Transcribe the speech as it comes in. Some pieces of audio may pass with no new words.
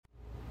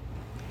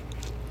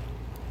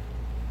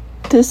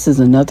This is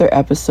another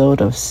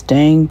episode of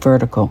Staying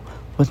Vertical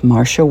with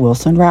Marsha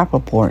Wilson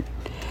Rappaport.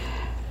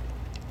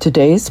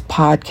 Today's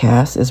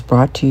podcast is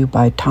brought to you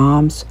by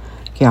Tom's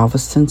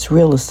Galveston's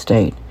Real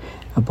Estate,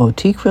 a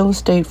boutique real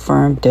estate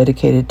firm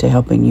dedicated to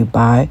helping you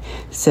buy,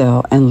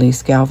 sell, and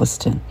lease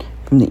Galveston.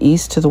 From the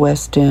east to the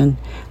west end,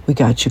 we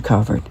got you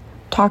covered.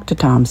 Talk to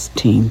Tom's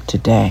team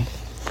today.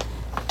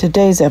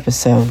 Today's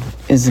episode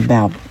is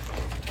about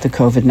the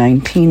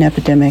COVID-19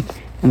 epidemic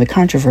and the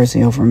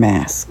controversy over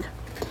masks.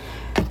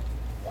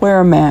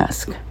 Wear a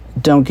mask.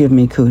 Don't give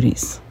me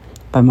cooties.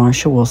 By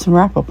Marsha Wilson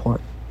Rappaport.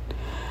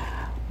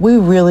 We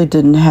really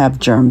didn't have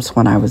germs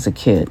when I was a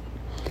kid.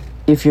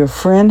 If your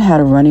friend had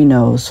a runny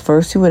nose,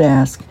 first you would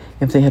ask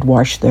if they had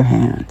washed their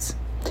hands.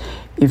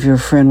 If your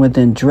friend would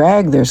then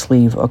drag their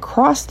sleeve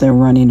across their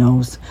runny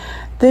nose,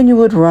 then you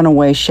would run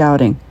away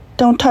shouting,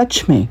 "Don't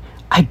touch me.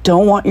 I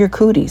don't want your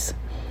cooties."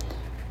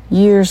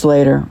 Years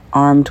later,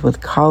 armed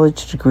with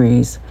college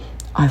degrees,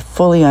 I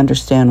fully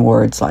understand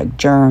words like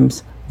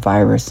germs,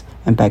 virus,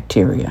 and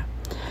bacteria.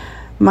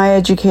 My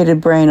educated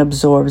brain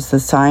absorbs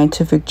the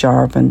scientific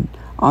jargon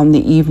on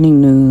the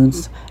evening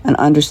news and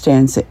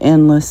understands the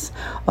endless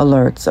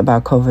alerts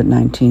about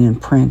COVID-19 in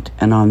print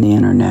and on the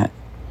internet.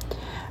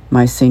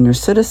 My senior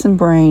citizen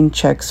brain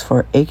checks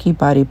for achy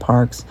body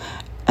parts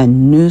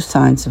and new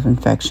signs of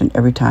infection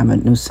every time a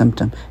new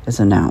symptom is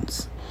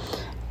announced.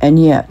 And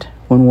yet,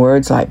 when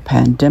words like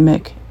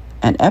pandemic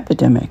and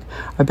epidemic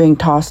are being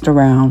tossed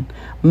around,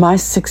 my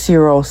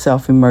 6-year-old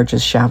self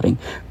emerges shouting,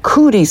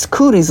 "Cooties,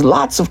 cooties,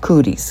 lots of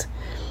cooties."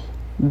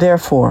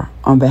 Therefore,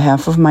 on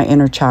behalf of my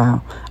inner child,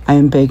 I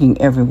am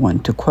begging everyone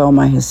to quell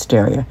my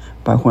hysteria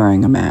by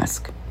wearing a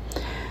mask.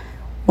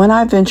 When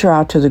I venture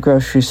out to the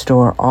grocery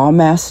store, all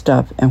masked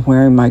up and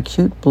wearing my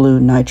cute blue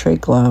nitrate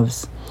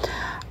gloves,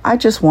 I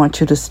just want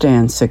you to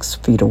stand 6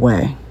 feet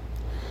away.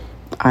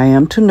 I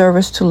am too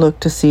nervous to look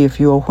to see if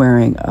you are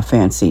wearing a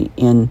fancy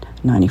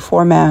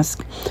N94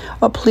 mask,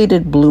 a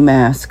pleated blue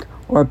mask,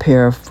 or a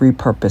pair of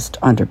repurposed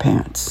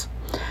underpants.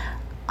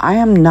 I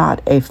am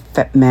not a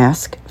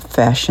mask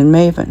fashion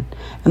maven,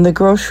 and the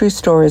grocery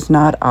store is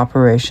not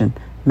Operation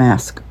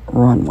Mask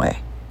Runway.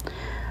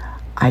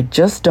 I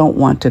just don't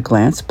want to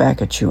glance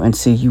back at you and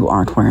see you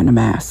aren't wearing a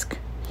mask.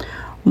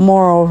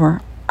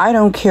 Moreover, I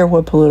don't care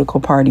what political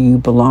party you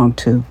belong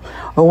to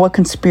or what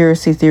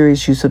conspiracy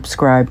theories you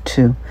subscribe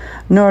to,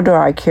 nor do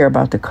I care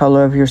about the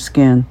color of your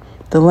skin,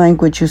 the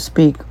language you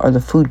speak, or the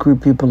food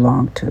group you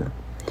belong to.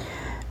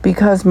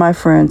 Because, my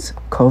friends,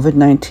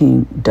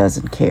 COVID-19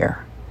 doesn't care.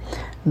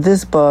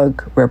 This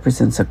bug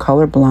represents a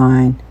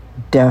colorblind,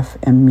 deaf,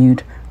 and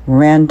mute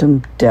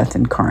random death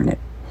incarnate.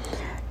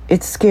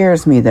 It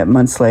scares me that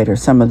months later,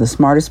 some of the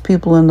smartest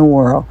people in the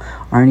world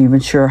aren't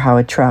even sure how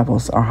it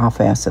travels or how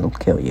fast it'll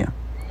kill you.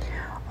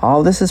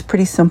 All this is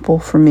pretty simple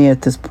for me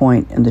at this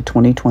point in the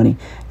 2020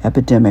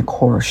 epidemic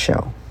horror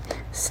show.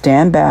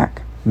 Stand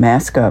back,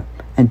 mask up,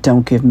 and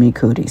don't give me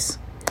cooties.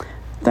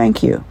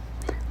 Thank you.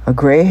 A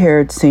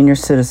gray-haired senior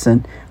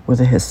citizen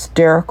with a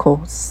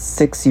hysterical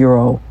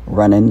 6-year-old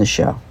running the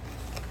show.